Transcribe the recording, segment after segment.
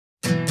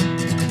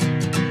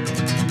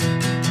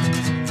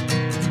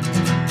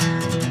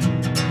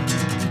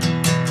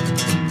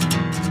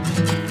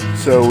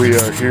So we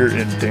are here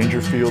in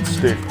Daingerfield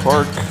State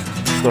Park.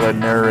 Just thought I'd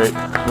narrate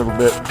a little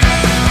bit.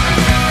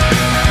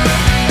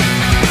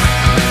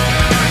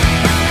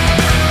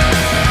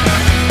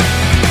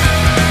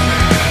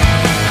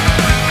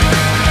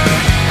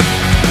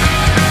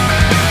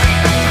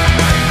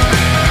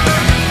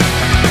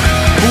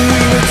 We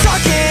were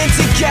talking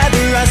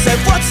together, I said,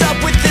 what's up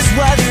with this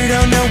weather?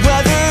 Don't know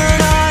whether or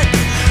not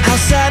how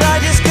sad I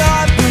just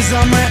got was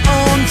on my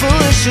own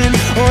volition,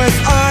 or if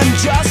I'm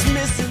just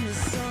missing the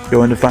sun.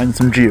 Going to find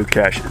some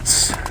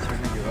geocaches.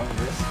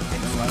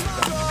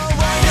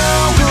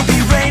 Will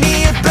be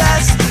rainy at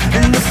best.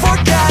 In the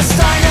forecast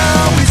I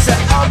know we said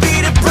I'll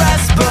be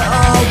depressed, but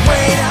I'll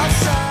wait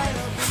outside.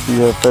 We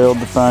have failed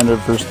to find our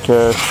first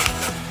cache.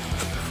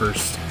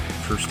 First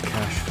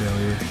cache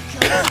failure.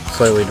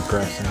 Slightly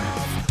depressing.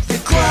 The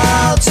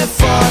clouds have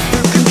fought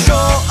through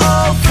control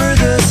over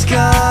the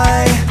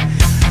sky,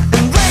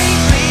 and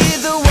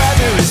lately the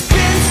weather has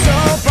been so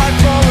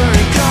bipolar,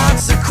 and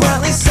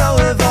consequently so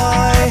have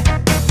I.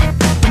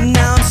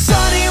 Now I'm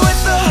sunny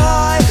with a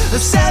high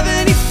of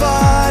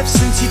 75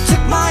 since you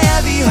took my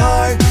heavy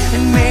heart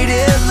and made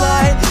it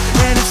light.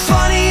 And it's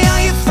funny how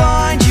you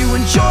find you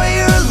enjoy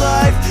your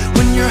life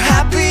when you're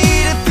happy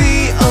to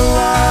be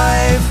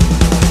alive.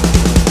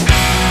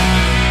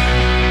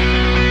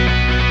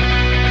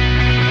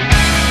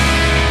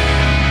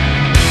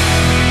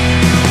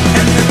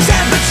 And the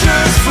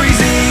temperature's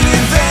freezing,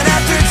 and then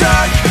after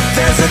dark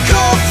there's a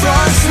cold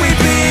front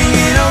sweeping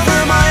in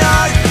over my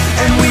heart,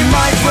 and we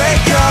might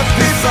wake up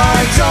if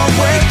I don't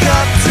wake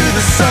up to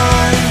the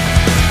sun.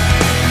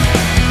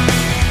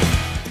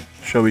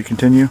 Shall we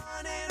continue?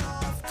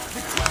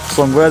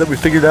 So I'm glad that we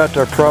figured out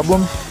our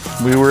problem.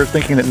 We were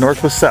thinking that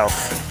north was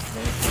south.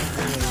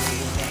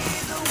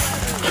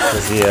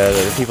 Because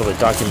the people that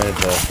documented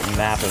the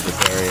map of this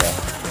area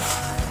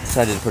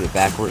decided to put it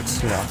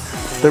backwards, you know.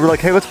 They were like,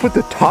 hey, let's put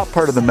the top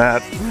part of the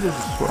map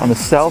on the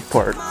south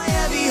part. My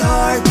heavy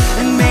heart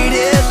and made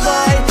it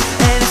light.